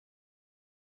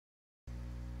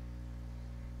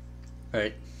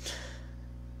Alright.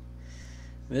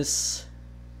 This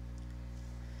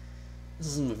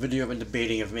isn't a video I've been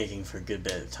debating of making for a good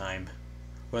bit of time.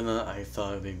 Whether or not I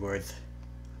thought it would be worth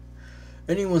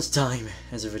anyone's time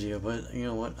as a video, but you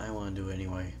know what? I want to do it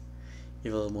anyway.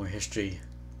 Give a little more history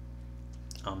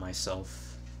on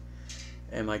myself.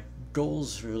 And my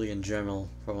goals really in general,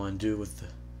 what I want to do with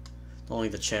not only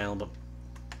the channel, but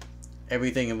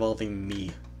everything involving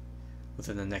me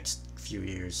within the next few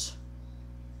years.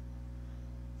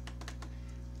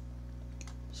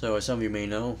 So as some of you may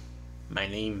know, my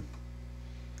name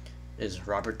is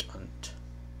Robert Hunt.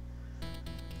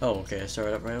 Oh, okay, I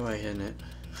started up right away, didn't it?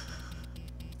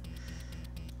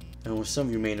 And as some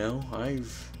of you may know,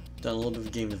 I've done a little bit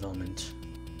of game development.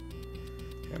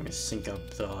 Here, let me sync up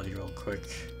the audio real quick.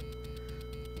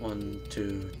 1,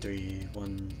 2, 3,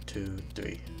 1, 2,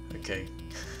 3. Okay.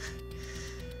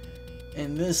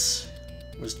 And this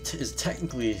is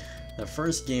technically the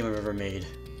first game I've ever made.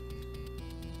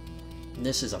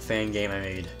 This is a fan game I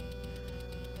made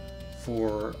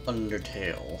for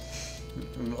Undertale,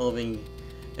 involving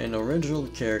an original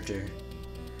character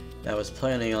that I was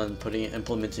planning on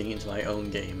implementing into my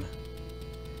own game.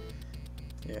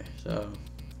 Yeah, so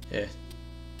yeah.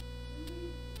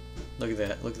 Look at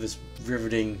that. Look at this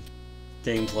riveting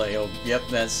gameplay. Oh, yep,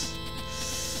 that's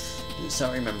how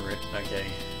I remember it. Okay.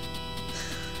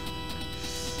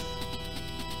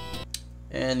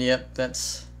 And yep,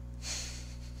 that's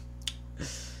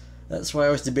why I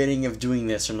was debating of doing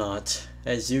this or not.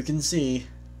 As you can see,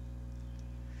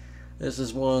 this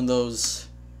is one of those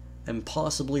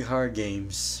impossibly hard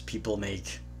games people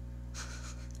make.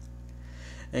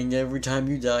 And every time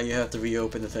you die, you have to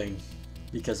reopen the thing.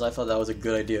 Because I thought that was a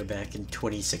good idea back in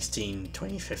 2016,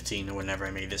 2015, or whenever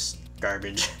I made this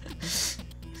garbage.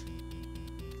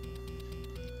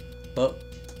 But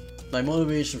my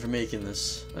motivation for making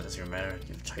this, that doesn't even matter if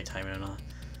you try timing it or not,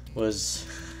 was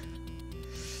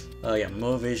yeah,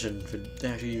 motivation for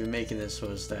actually even making this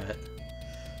was that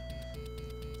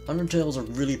Undertale was a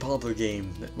really popular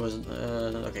game that wasn't,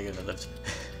 okay, good, I lived.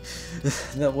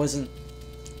 That wasn't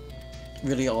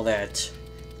really all that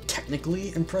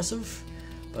technically impressive,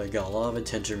 but it got a lot of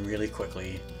attention really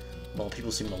quickly. Well,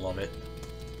 people seem to love it.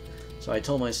 So I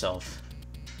told myself,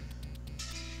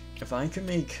 if I can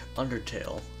make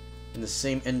Undertale in the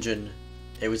same engine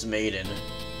it was made in,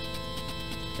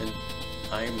 then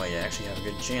I might actually have a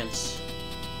good chance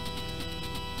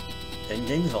in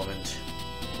game development.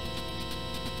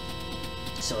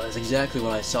 So that's exactly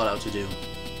what I sought out to do. I'm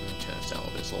gonna turn this down a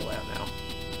little bit, it's a little loud now.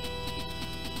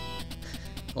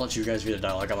 I'll let you guys read the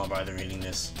dialogue, I'm not bothering reading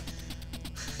this.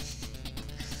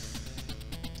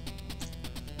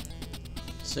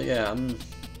 So yeah, Man,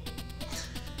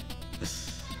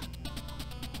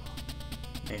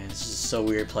 this is so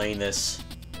weird playing this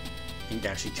and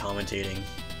actually commentating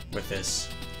with this.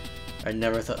 I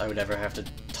never thought I would ever have to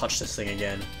touch this thing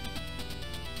again.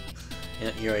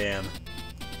 And here I am.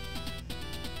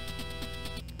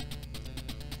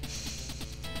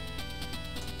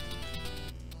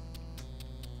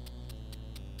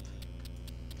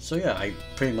 So yeah, I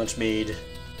pretty much made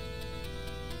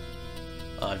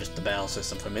just the battle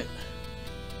system from it.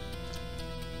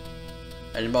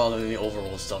 I didn't bother with the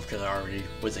overworld stuff because I already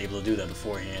was able to do that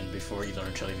beforehand, before even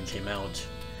Undertale even came out.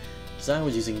 Because I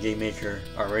was using Game Maker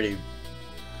already,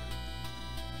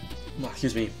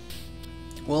 excuse me,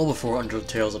 well before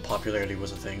Undertale's popularity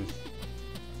was a thing.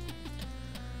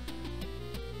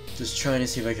 Just trying to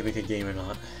see if I could make a game or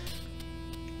not.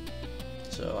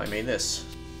 So I made this.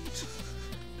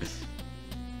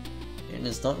 And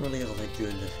it's not really all that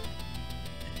good.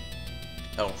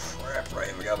 Oh crap, right,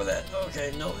 I forgot about that.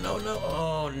 Okay, no,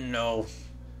 oh no.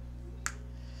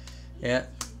 Yeah.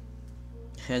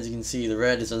 As you can see, the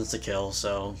red is insta-kill,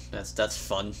 so that's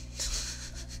fun.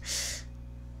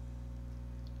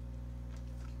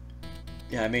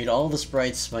 Yeah, I made all the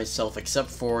sprites myself except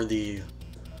for the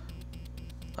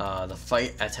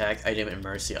fight, attack, item, and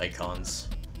mercy icons.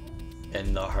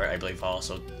 And the heart, I believe, I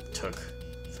also took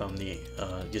from the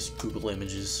just Google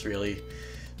images, really.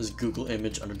 Just Google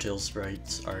image Undertale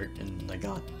sprites art, and I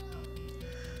got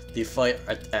the fight,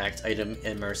 attack, item,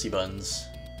 and mercy buttons.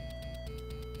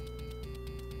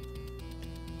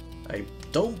 I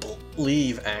don't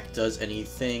believe act does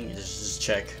anything. Just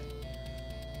check.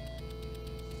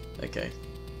 Okay.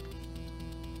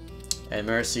 And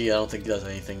mercy, I don't think does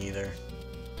anything either.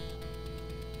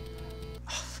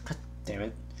 Oh, God damn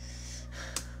it.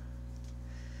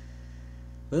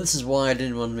 But this is why I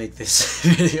didn't want to make this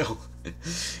video.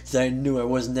 Because I knew I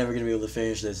was never going to be able to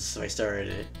finish this if I started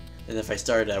it. And if I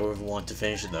started, I would want to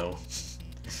finish it though.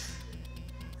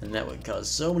 And that would cause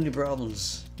so many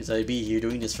problems, because I'd be here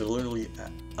doing this for literally,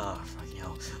 fucking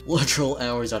hell, literal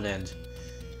hours on end.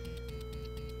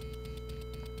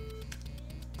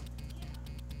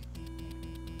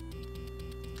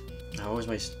 How was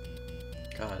my,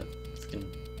 god,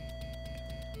 fucking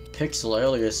pixel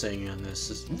aliasing on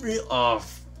this is real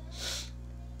off.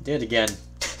 Did it again.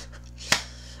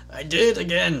 I did it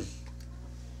again.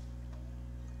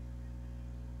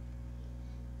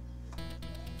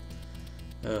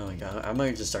 Oh my god, I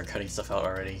might just start cutting stuff out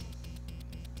already.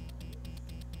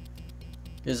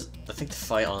 Because I think the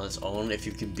fight on its own, if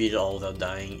you can beat it all without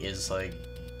dying, is like,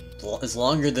 it's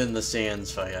longer than the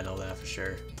Sans fight, I know that for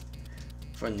sure.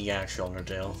 From the actual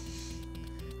Undertale.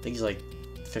 I think it's like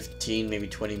 15, maybe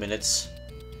 20 minutes.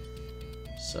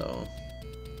 So.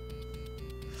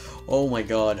 Oh my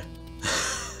god.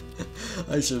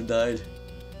 I should have died.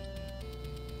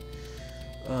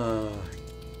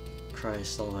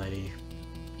 Christ almighty.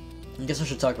 I guess I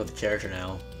should talk about the character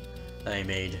now that I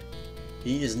made.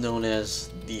 He is known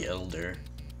as the Elder,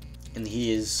 and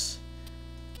he is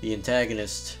the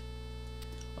antagonist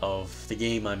of the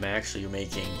game I'm actually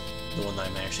making, the one that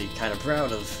I'm actually kind of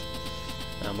proud of.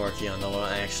 I'm working on the one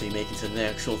I actually make into an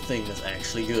actual thing that's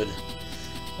actually good,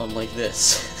 unlike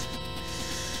this.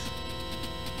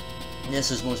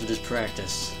 This is mostly just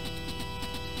practice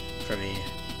for me.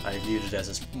 I viewed it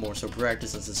as more so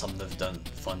practice as something that's done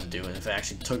fun to do, and if it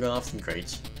actually took off, then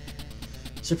great.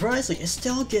 Surprisingly, it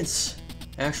still gets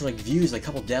actual views, like a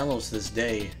couple downloads to this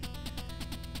day.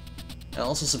 And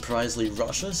also surprisingly,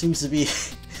 Russia seems to be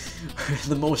where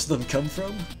the most of them come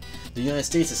from. The United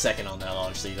States is second on that,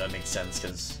 obviously. That makes sense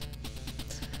because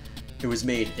it was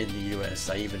made in the US.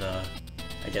 I even I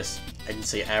guess I can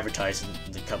say advertised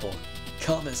in the couple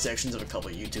comment sections of a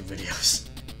couple of YouTube videos.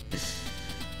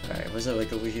 Alright, was it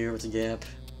like over here with the gap?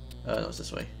 No, it's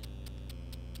this way.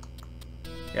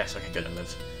 Yes, okay, good, I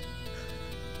lived.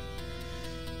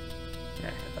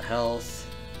 Yeah, got the health.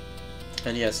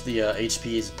 And yes, the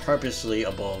HP is purposely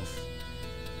above.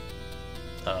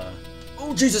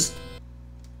 Oh, Jesus!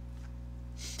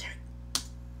 Damn it.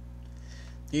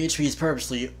 The HP is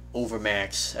purposely over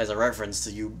max as a reference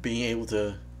to you being able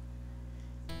to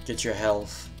get your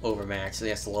health over max. And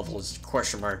yes, the level is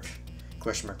question mark.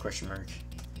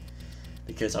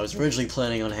 Because I was originally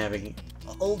planning on having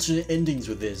alternate endings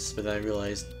with this, but then I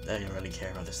realized I didn't really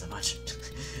care about this that much.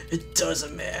 It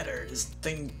doesn't matter. This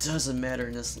thing doesn't matter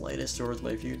in the slightest towards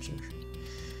my future.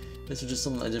 This was just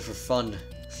something I did for fun.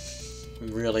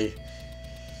 Really.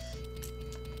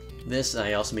 This, and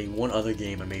I also made one other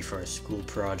game I made for a school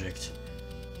project.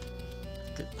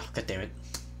 God damn it.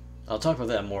 I'll talk about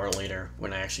that more later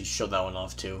when I actually show that one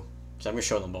off too. Because I'm going to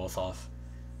show them both off.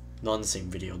 Not in the same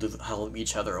video. They'll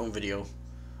each have their own video.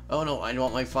 Oh no, I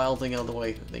want my file thing out of the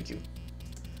way. Thank you.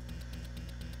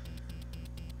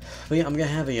 But yeah, I'm gonna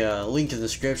have a link in the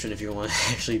description if you want to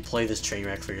actually play this train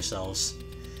wreck for yourselves.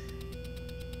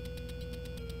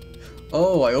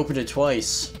 Oh, I opened it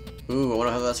twice. Ooh, I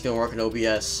wonder how that's gonna work in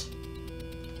OBS.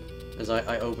 As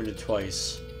I opened it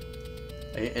twice.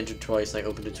 I entered twice and I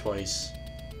opened it twice.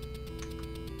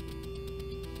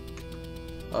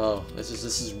 Oh, this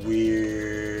is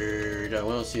weird. I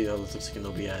want to see how this looks like in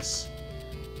OBS.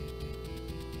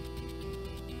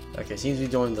 Okay, seems to be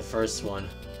doing the first one.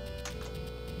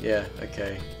 Yeah,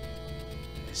 okay.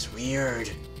 It's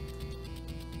weird.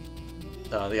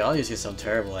 The audio's gonna sound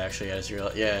terrible actually, I just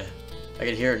realized. Yeah, I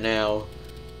can hear it now.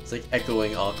 It's like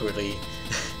echoing awkwardly.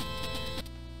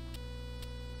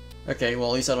 Okay, well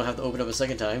at least I don't have to open up a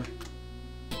second time.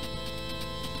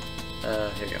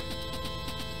 Here we go.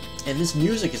 And this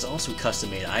music is also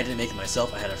custom made. I didn't make it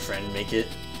myself, I had a friend make it.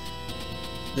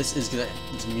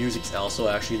 This music's also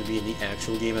actually gonna be in the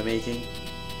actual game I'm making.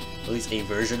 At least a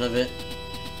version of it.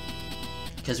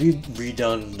 Because we've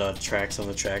redone the tracks on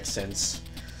the track since.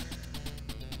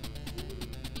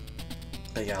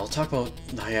 But yeah, I'll talk about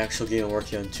the actual game I'm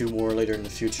working on 2 more later in the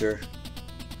future.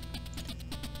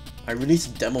 I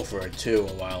released a demo for it too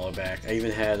a while back. I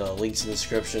even had links in the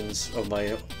descriptions of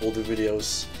my older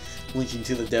videos linking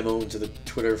to the demo and to the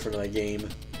Twitter for my game.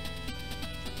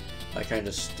 I kind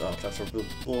of stopped after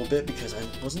a little bit because I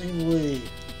wasn't able to really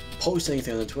post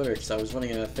anything on the Twitter because I was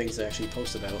running out of things to actually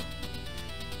post about.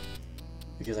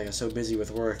 Because I got so busy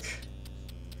with work.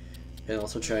 And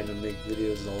also trying to make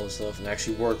videos and all this stuff and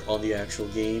actually work on the actual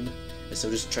game instead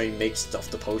of just trying to make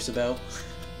stuff to post about.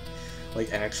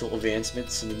 Like actual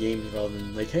advancements in the game rather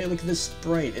than like, hey, look at this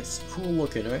sprite, it's cool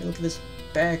looking, right? Look at this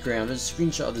background, there's a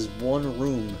screenshot of this one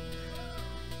room.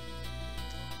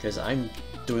 Because I'm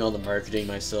doing all the marketing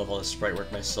myself, all the sprite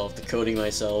work myself, the coding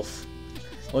myself.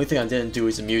 The only thing I didn't do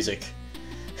is the music.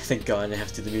 Thank God I didn't have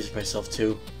to do the music myself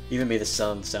too. Even made the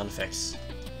sound effects.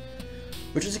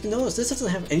 Which, as you can notice, this doesn't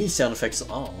have any sound effects at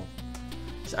all.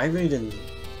 So I really didn't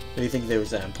think that was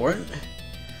that important.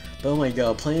 But oh my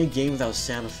god, playing a game without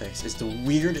sound effects is the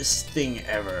weirdest thing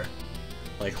ever.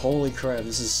 Like, holy crap,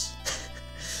 this is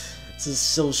this is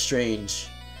so strange.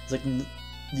 It's like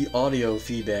the audio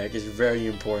feedback is very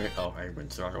important. Oh, I went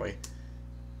the wrong way.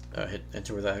 Hit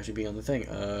enter without actually being on the thing.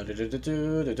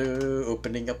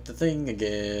 Opening up the thing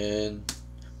again.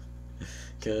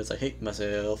 Because I hate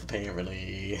myself,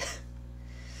 apparently.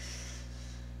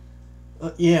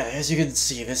 Yeah, as you can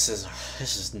see, this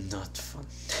is not fun.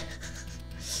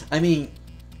 I mean,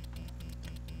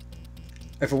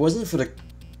 if it wasn't for the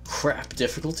crap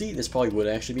difficulty, this probably would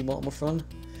actually be a lot more fun.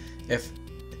 If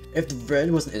the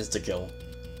red was an insta-kill,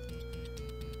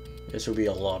 this would be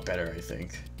a lot better, I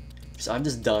think. Because I'm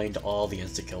just dying to all the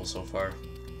insta-kills so far.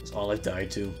 That's all I've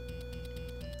died to.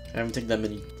 I haven't taken that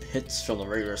many hits from the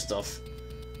regular stuff.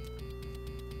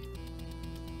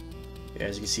 Yeah,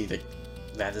 as you can see,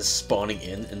 that is spawning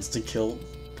in insta-kill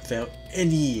without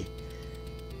any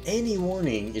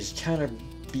warning is kind of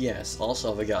BS.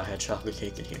 Also, I forgot I had chocolate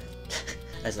cake in here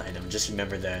as an item. Just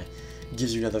remember that. It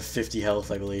gives you another 50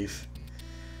 health, I believe.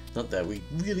 Not that we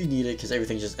really need it, because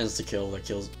everything's just insta-kill that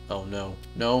kills. Oh no.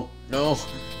 No! No!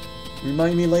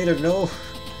 Remind me later, no!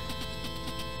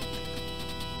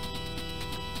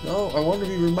 No, I want to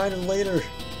be reminded later!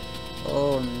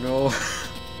 Oh no.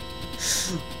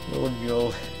 Oh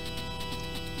no.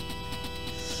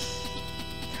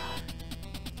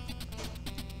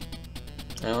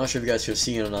 I'm not sure if you guys have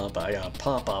seen it or not, but I got a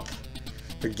pop-up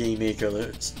for Game Maker,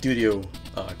 the Studio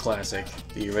Classic,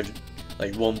 the original,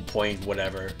 like 1 point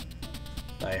whatever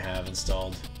I have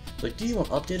installed. Like, do you want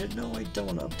to update it? No, I don't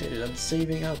want to update it. I'm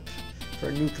saving up for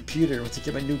a new computer. Once I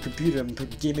get my new computer, I'm going to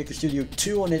put Game Maker Studio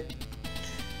 2 on it.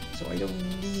 So I don't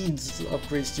need to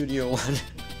upgrade Studio 1.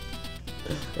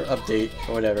 Or update,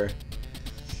 or whatever.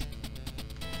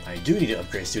 I do need to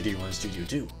upgrade Studio 1 and Studio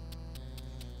 2.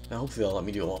 Now hopefully they'll let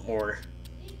me do a lot more.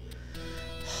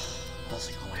 That's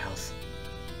like all my health.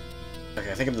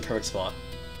 Okay, I think I'm in the perfect spot.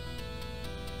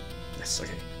 Yes,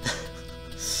 okay.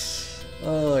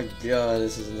 Oh god,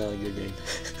 this is not a good game.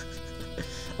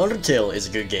 Undertale is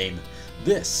a good game.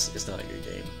 This is not a good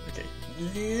game. Okay.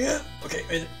 Yeah. Okay.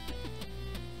 And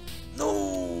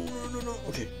no.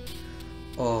 Okay.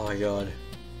 Oh my god.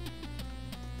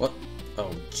 What?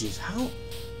 Oh jeez. How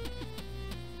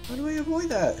do I avoid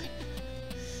that?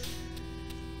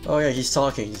 Oh yeah, he's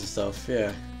talking and stuff.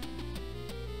 Yeah.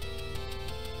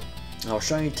 I was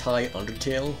trying to tie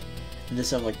Undertale into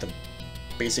some like the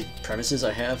basic premises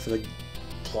I have for the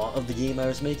plot of the game I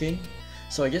was making.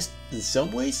 So I guess in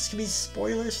some ways this could be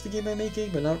spoilers for the game I'm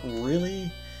making, but not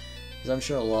really, because I'm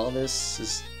sure a lot of this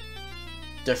is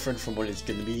different from what it's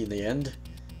going to be in the end.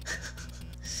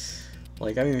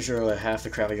 Like, I'm even sure that half the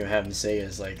crap I'm going to have him say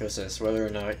is like, what's this, whether or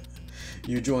not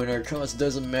you join our cause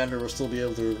doesn't matter, we'll still be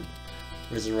able to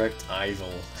resurrect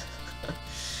Ivel.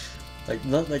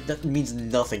 Like that means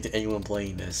nothing to anyone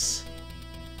playing this,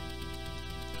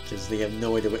 because they have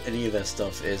no idea what any of that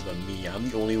stuff is but me. I'm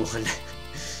the only one.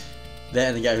 That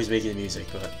and the guy who's making the music,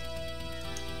 but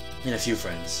and a few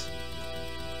friends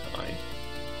of mine.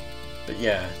 But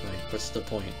yeah, like, what's the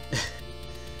point?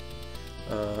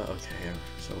 Okay,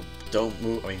 so don't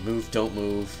move. I mean, move. Don't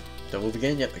move. Don't move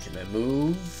again. Yep. Okay, then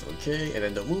move. Okay, and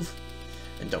then don't move,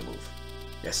 and don't move.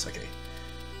 Yes. Okay.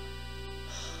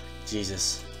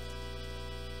 Jesus.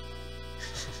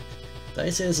 Did I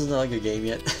say this is not a good game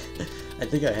yet? I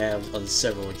think I have on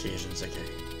several occasions. Okay.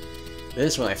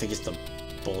 This one I think is the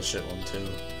bullshit one too,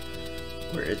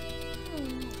 where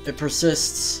it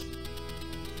persists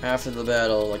after the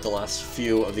battle, like the last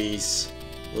few of these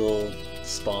little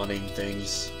spawning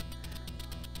things.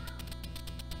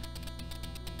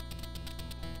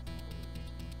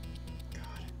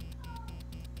 God.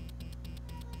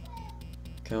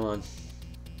 Come on.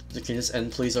 Can this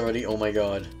end please already? Oh my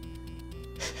god.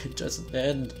 It doesn't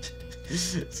end.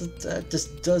 That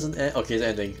just doesn't end. Okay, it's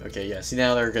ending. Okay, yeah. See,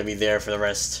 now they're gonna be there for the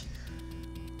rest.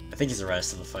 I think it's the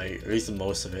rest of the fight, or at least the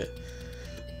most of it.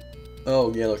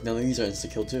 Oh yeah, look, now these are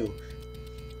insta-kill too.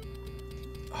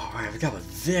 Oh right, I forgot about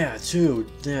that too.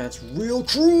 That's real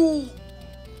cruel.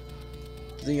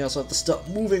 Then you also have to stop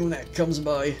moving when that comes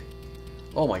by.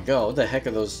 Oh my god, what the heck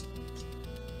are those?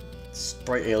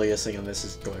 Sprite aliasing on this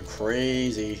is going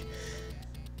crazy.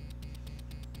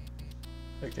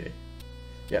 Okay.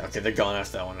 Yeah, okay, they're gone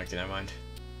after that one. Okay, never mind.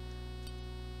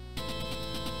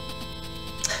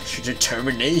 Your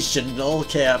determination in all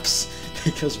caps,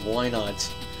 because why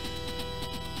not?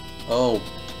 Oh,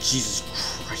 Jesus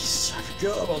Christ, I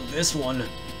forgot about this one.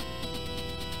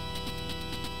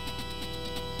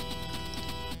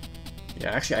 Yeah,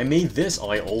 actually, I made this on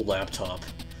my old laptop,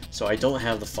 so I don't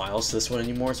have the files to this one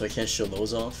anymore, so I can't show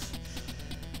those off.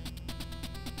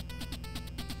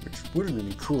 Which would have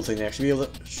been a cool thing to actually be able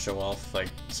to show off, like,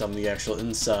 some of the actual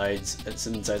insides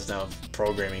now of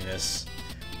programming this,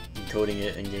 encoding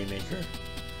it in GameMaker.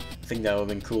 I think that would have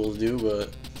been cool to do,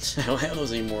 but I don't have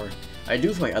those anymore. I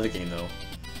do for my other game, though,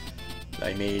 that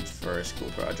I made for a school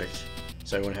project,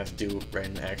 so I wouldn't have to write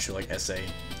an actual, like, essay.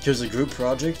 It was a group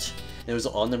project, and it was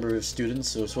an odd number of students,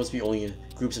 so it was supposed to be only in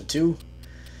groups of 2.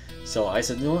 So I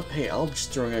said, you know what, hey, I'll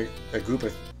just throw in a group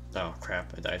of... Oh,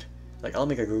 crap, I died. Like, I'll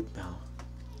make a group now.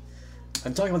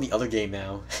 I'm talking about the other game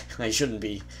now. I shouldn't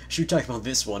be. I should be talking about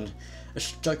this one. I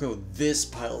should be talking about this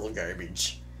pile of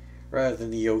garbage, rather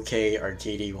than the okay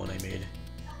arcadey one I made.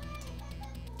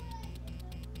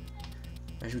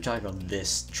 I should be talking about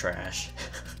this trash.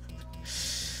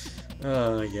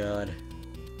 Oh my god.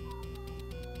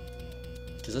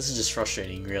 Because this is just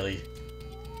frustrating, really.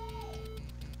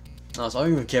 Oh, so I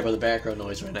don't even care about the background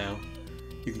noise right now.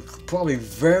 You can probably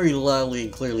very loudly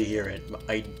and clearly hear it, but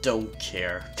I don't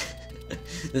care.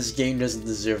 This game doesn't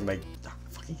deserve my... Oh,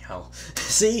 fucking hell.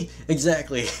 See?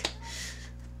 Exactly.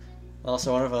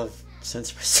 Also, I wonder if I've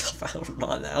censored myself out or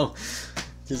not now.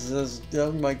 Because I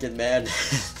might get mad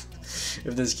if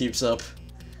this keeps up.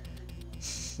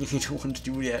 You don't want to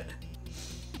do that.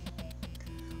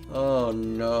 Oh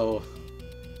no.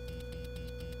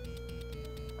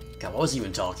 God, what was I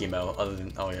even talking about other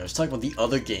than... Oh yeah, I was talking about the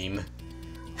other game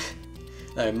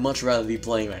that I'd much rather be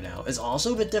playing right now. It's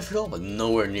also a bit difficult, but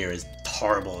nowhere near as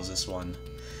horrible as this one.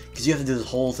 Because you have to do this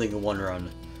whole thing in one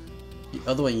run. The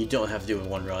other one you don't have to do in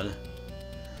one run.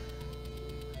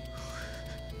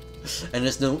 And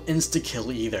there's no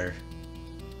insta-kill either.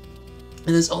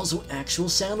 And there's also actual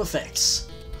sound effects.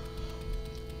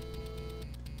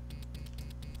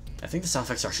 I think the sound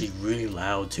effects are actually really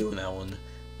loud too in that one.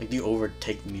 Like the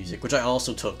overtake music, which I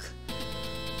also took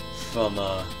from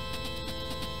the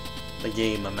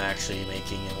game I'm actually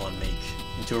making and want to make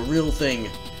into a real thing.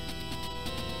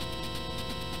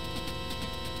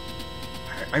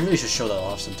 I really should show that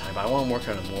off sometime, but I want to work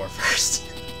on it more first.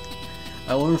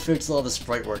 I want to fix all the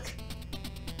sprite work.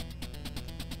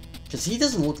 Because he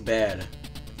doesn't look bad,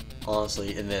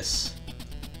 honestly, in this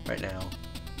right now.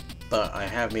 But I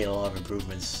have made a lot of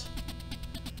improvements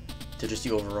to just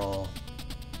the overall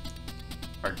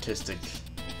artistic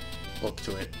look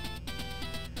to it.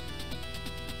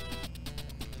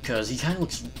 Because he kind of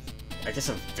looks, I guess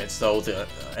it fits though with the,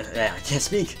 yeah, I can't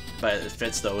speak, but it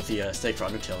fits though with the aesthetic for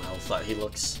Undertale, how flat he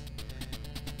looks.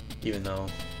 Even though,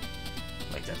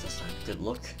 like, that's just not a good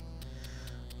look.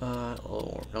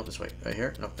 Oh, no, this way. Right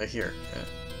here? No, right here.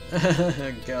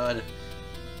 God.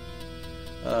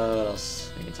 What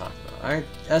else I can talk about? Alright,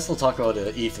 I still talk about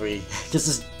E3.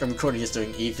 This I'm recording this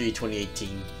during E3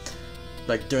 2018.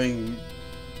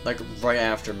 Like, right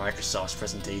after Microsoft's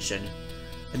presentation.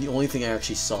 And the only thing I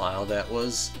actually saw out of that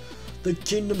was the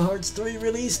Kingdom Hearts 3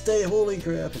 release day. Holy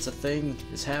crap, it's a thing.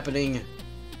 It's happening.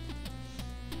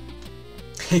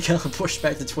 It got pushed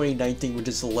back to 2019, which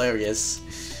is hilarious.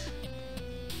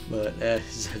 But,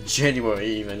 it's January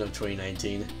even of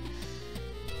 2019.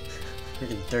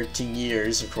 Freaking 13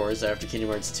 years, of course, after Kingdom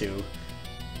Hearts 2.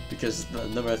 Because the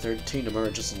number 13 number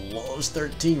just loves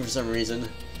 13 for some reason.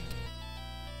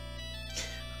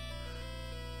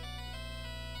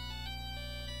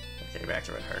 Okay, back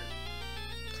to Red Heart.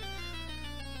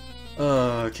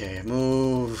 Okay,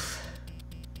 move.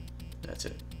 That's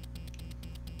it.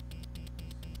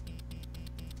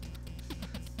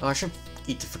 Oh, I should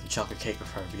eat the freaking chocolate cake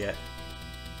before I forget.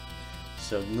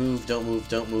 So move, don't move,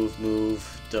 don't move,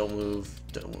 move, don't move,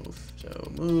 don't move.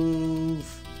 So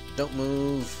move, don't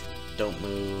move, don't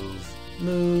move,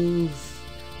 move,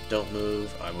 don't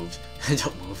move. I moved.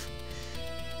 Don't move.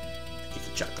 Eat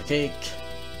the chocolate cake.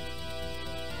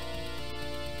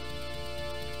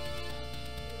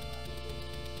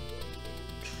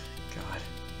 God.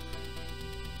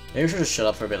 Maybe I should just shut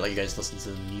up for a bit, let you guys listen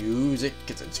to the music,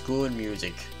 because it's good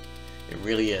music. It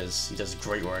really is. He does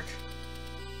great work.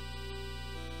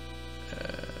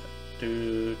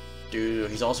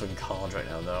 He's also in college right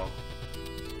now, though.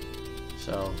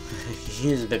 So,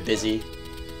 he's a bit busy.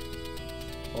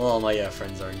 All my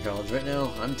friends are in college right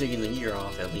now. I'm taking the year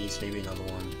off at least, maybe another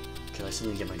one. Because I still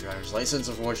need to get my driver's license,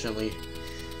 unfortunately.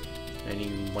 I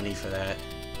need money for that.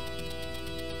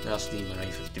 I also need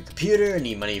money for the new computer, I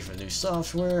need money for new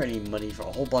software, I need money for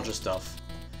a whole bunch of stuff.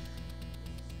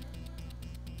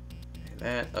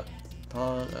 That,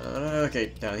 pause,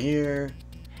 okay, down here.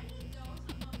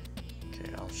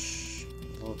 Okay, I'll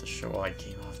let the show I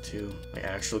came off to. My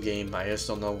actual game, I just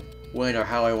don't know when or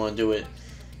how I want to do it.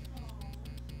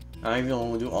 I even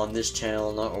want to do on this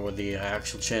channel, not over the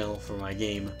actual channel for my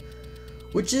game,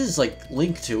 which is like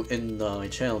linked to in my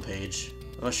channel page.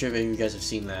 I'm not sure if any of you guys have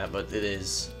seen that, but it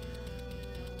is.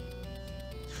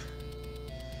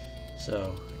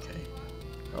 So, okay.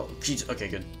 Oh, jeez. Okay,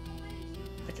 good.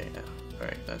 Okay, now.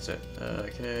 Alright, that's it.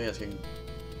 Okay, that's gonna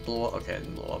blow up. Okay, I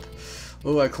didn't blow up.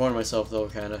 Ooh, I cornered myself though,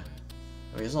 kinda.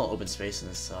 I mean, there's all open space on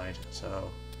this side,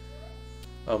 so.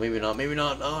 Oh, maybe not, maybe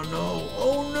not. Oh no!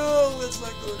 Oh no! That's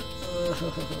not good!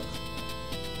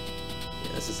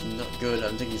 Yeah, this is not good.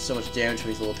 I'm taking so much damage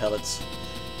from these little pellets.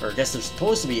 Or I guess they're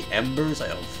supposed to be embers.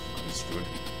 I'm screwed.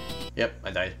 Yep, I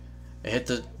died. I hit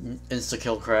the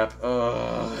insta-kill crap.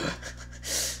 Ay,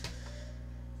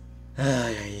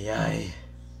 ay, ay.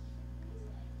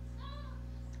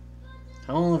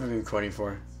 How long have I been recording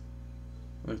for?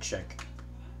 I'm gonna check.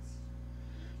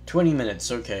 20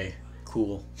 minutes, okay.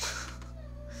 Cool.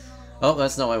 Oh,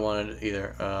 that's not what I wanted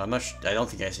either. I'm not I don't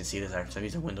think you guys can see this actually. I'm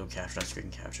using window capture, not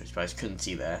screen capture, so I just couldn't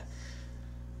see that.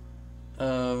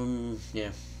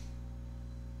 Yeah.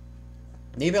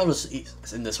 Maybe I'll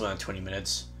just end this one at 20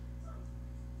 minutes.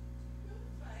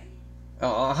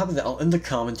 I'll end the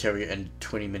commentary in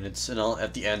 20 minutes, and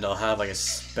at the end I'll have like a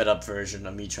sped up version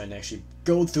of me trying to actually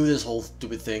go through this whole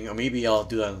stupid thing, or maybe I'll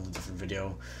do that in a different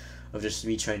video of just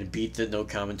me trying to beat the no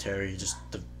commentary, just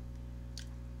the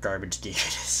garbage game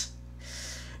it is.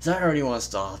 So I already want to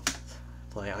stop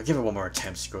playing. I'll give it one more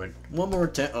attempt. Screw it. One more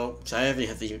attempt. Oh, I haven't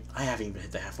even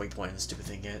hit the halfway point of this stupid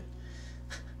thing yet.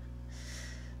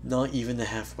 Not even the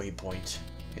halfway point.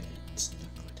 It's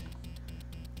not good.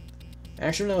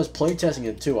 Actually, when I was playtesting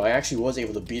it too, I actually was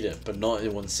able to beat it, but not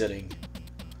in one sitting.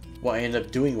 What I ended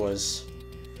up doing was,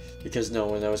 because no,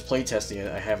 when I was playtesting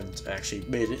it, I haven't actually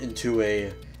made it into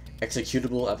a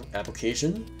executable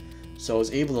application, so I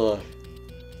was able to.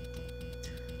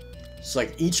 So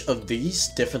like each of these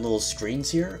different little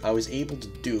screens here, I was able to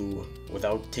do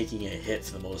without taking a hit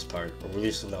for the most part, or at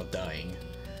least without dying.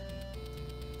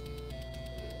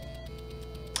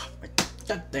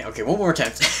 God dang, okay, one more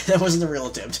attempt. That wasn't a real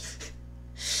attempt.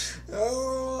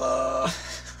 Oh,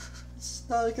 it's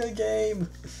not a good game.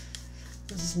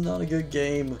 This is not a good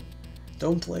game.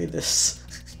 Don't play this.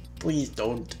 Please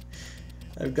don't.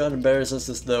 I've gotten better since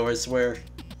this though, I swear.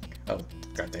 Oh,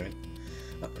 god damn it.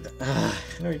 Oh,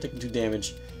 already taken 2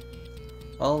 damage.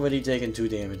 Already taken 2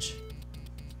 damage.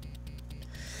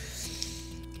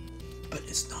 But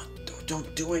it's not.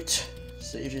 Don't do it.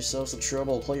 Save yourselves the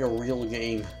trouble. Play a real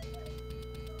game.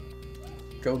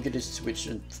 Go get a Switch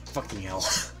and fucking hell.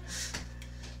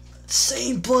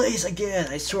 Same place again.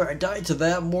 I swear I died to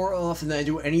that more often than I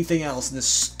do anything else in this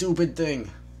stupid thing.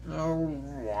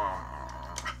 Oh,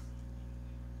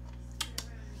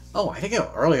 I think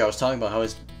earlier I was talking about how I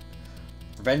was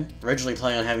originally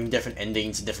planning on having different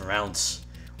endings and different rounds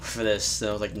for this, and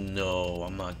I was like, no,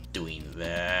 I'm not doing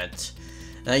that.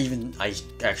 And I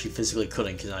actually physically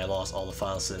couldn't because I lost all the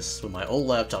files to this when my old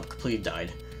laptop completely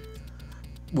died.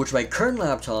 Which my current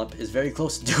laptop is very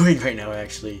close to doing right now,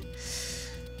 actually.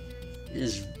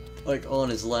 Is like on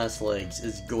its last legs,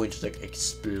 is going to like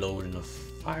explode in a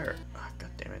fire. Oh, god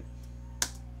damn it.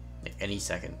 Any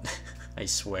second. I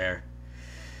swear.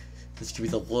 This could be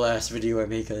the last video I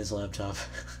make on this laptop.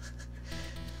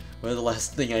 Or the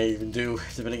last thing I even do,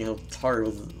 depending on how hard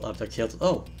the laptop kills.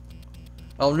 Oh!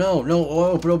 Oh no, no,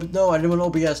 oh, but no, I didn't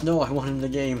want OBS, no, I want him in the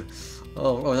game.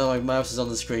 Oh no, my mouse is on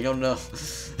the screen, oh no.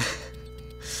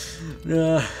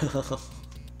 No.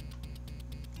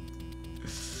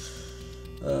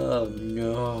 Oh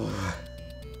no.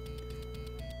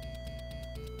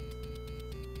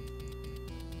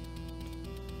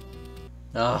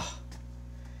 Oh.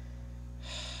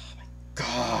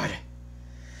 God.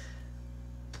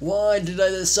 Why did I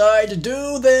decide to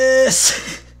do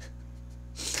this?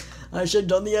 I should have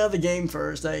done the other game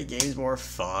first. That game's more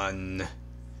fun.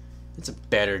 It's a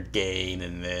better game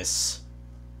than this.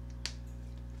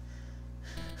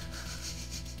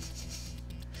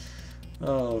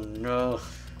 Oh no.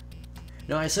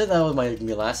 No, I said that was my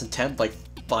last attempt like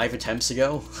 5 attempts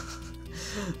ago.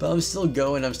 But I'm still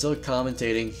going, I'm still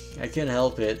commentating. I can't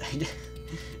help it.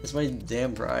 It's my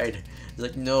damn pride. It's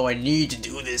like, no, I need to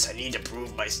do this. I need to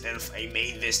prove myself. I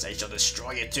made this. I shall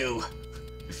destroy it too.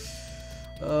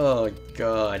 Oh,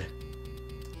 God.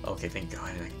 Okay, thank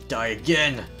God. I die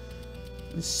again.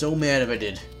 I'm so mad if I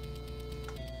did.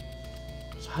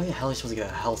 So how the hell are you supposed to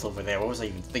get a health over there? What was I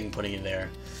even thinking putting it there?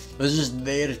 It was just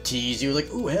there to tease you.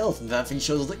 Like, ooh, health. And that thing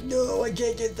shows. I was like, no, I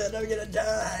can't get that. I'm gonna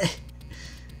die.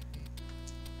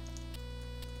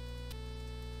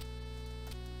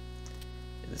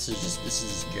 This is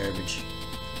just garbage.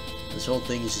 This whole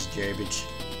thing is just garbage.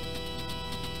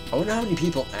 I wonder how many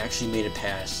people actually made it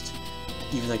past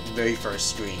even like the very first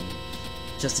screen.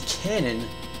 Just the cannon,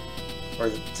 or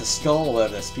the skull or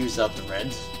whatever that spews out the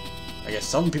red. I guess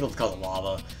some people call it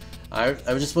lava. I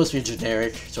was just supposed to be a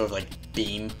generic sort of like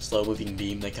beam, slow moving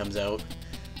beam that comes out.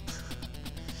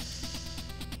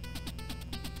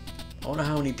 I wonder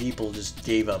how many people just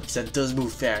gave up, because that does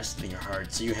move faster than your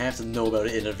heart, so you have to know about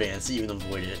it in advance to even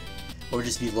avoid it. Or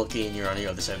just be looking and you're on the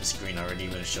other side of the screen already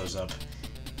when it shows up.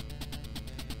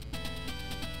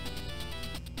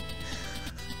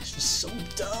 It's just so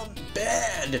dumb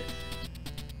bad!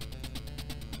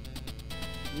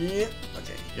 Yep,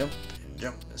 okay,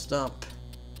 jump, stop.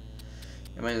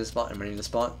 Am I in the spot? Am I in the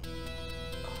spot?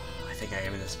 Oh, I think I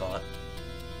am in the spot.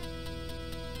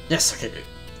 Yes, okay.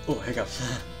 Oh, hiccups.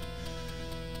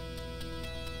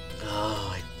 Oh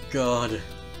my god.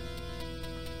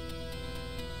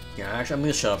 Yeah, actually, I'm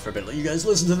gonna shut up for a bit. Let you guys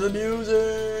listen to the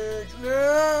music.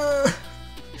 Ah!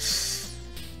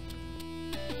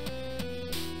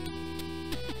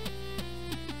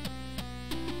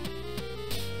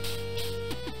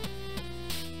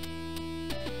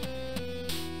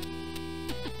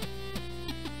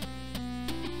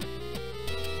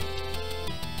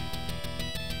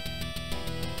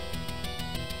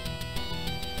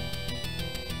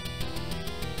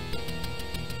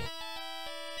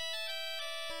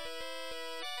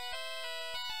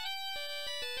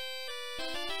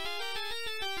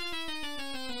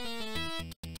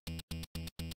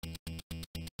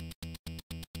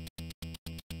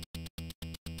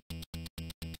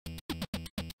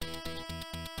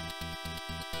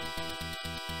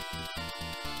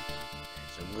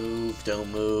 Move,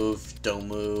 don't move, don't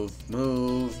move,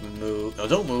 move. No,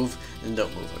 don't move, and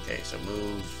don't move. Okay, so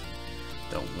move,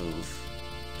 don't move,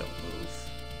 don't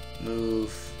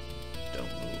move,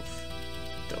 don't move,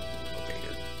 don't move. Okay,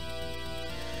 good.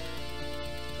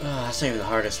 That's not even the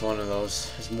hardest one of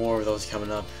those. There's more of those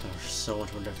coming up. They're so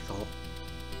much more difficult.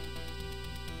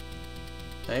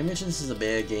 Did I mention this is a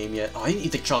bad game yet? Oh, I need to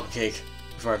eat the chocolate cake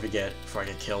before I forget, before I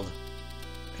get killed.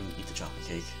 I need to eat the chocolate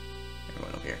cake.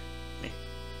 Everyone up here. Me.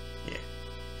 Yeah.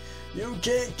 You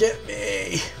can't get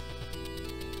me!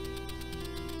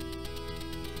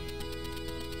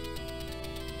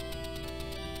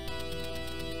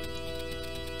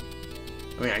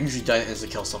 I mean, I usually die to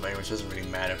kill somebody, which doesn't really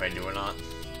matter if I do or not.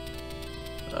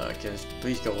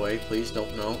 Please go away, please. No,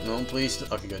 please.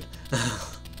 Okay, good.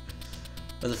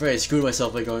 I was afraid I screwed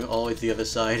myself by going all the way to the other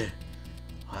side.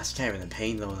 Oh, that's kind of in the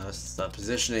pain though, that's the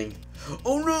positioning.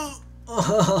 Oh no!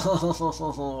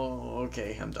 Oh,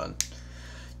 okay, I'm done.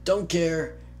 Don't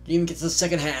care. Didn't even get to the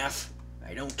second half.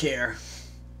 I don't care.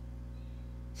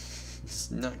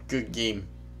 It's not a good game.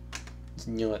 Just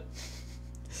know it.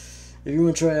 If you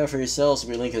want to try it out for yourselves,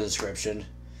 there'll be a link in the description.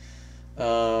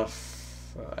 I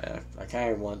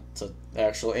kind of want the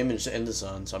actual image to end this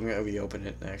on, so I'm going to reopen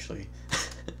it, actually.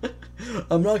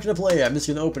 I'm not going to play it, I'm just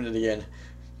going to open it again.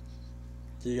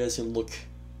 So you guys can look.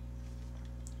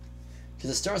 Because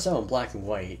it starts out in black and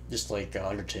white, just like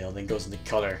Undertale, then goes into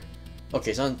color. Okay,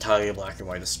 it's not entirely black and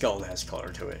white, the skull has color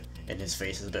to it, and his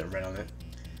face is a bit red on it.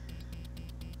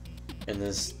 And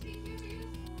this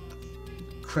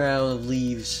crown of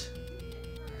leaves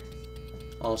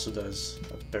also does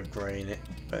a bit of gray in it,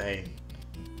 but hey.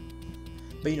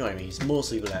 But you know what I mean, it's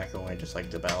mostly black and white, just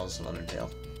like the battles of Undertale.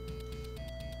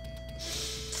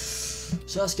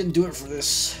 So that's gonna do it for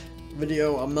this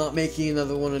video. I'm not making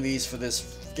another one of these for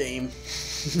this game.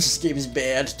 This game is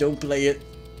bad, don't play it.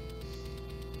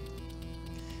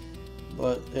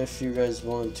 But if you guys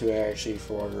want to actually,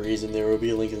 for whatever reason, there will be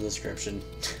a link in the description.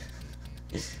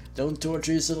 Don't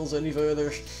torture yourselves any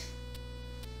further.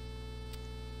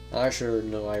 Actually,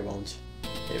 no, I won't.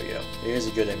 Here we go. Here's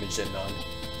a good image to end on.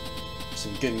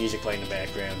 Some good music playing in the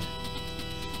background.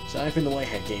 So I've been the White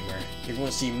Hat Gamer. If you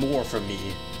want to see more from me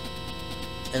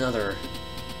and other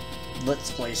Let's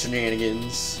Play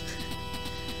shenanigans,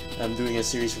 I'm doing a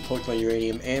series for Pokemon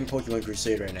Uranium and Pokemon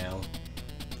Crusade right now.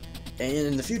 And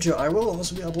in the future, I will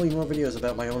also be uploading more videos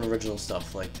about my own original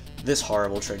stuff, like this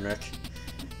horrible train wreck,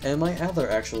 and my other,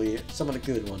 actually, somewhat a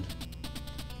good one.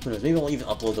 Who knows, maybe I'll even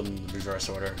upload them in reverse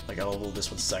order. Like, I'll upload this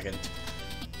one second.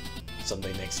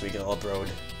 Someday next week, and I'll upload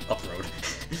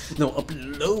the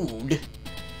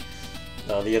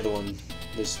other one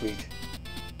this week.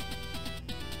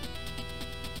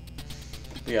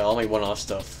 But yeah, all my one-off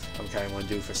stuff I'm kind of want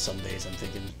to do for some days, I'm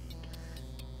thinking.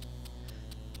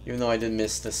 Even though I did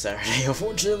miss this Saturday,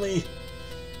 unfortunately.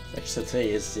 Actually,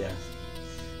 today is, yeah.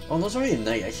 Oh, no, it's already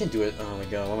night. I can't do it. Oh my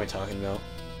god, what am I talking about?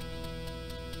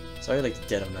 It's already like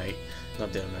dead of night.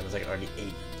 Not dead of night, it's like already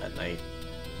 8 at night.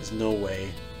 There's no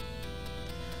way.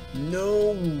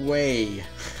 No way!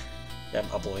 I'm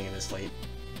uploading it this late.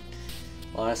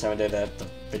 Well, last time I did that, the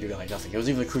video got like nothing. It was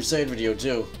even a Crusade video,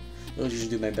 too. I usually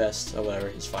do my best. Oh, whatever,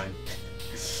 it's fine.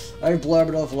 I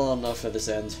blabbered off long enough at this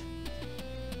end.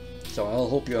 So I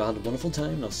hope you all had a wonderful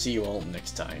time, and I'll see you all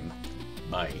next time.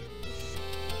 Bye.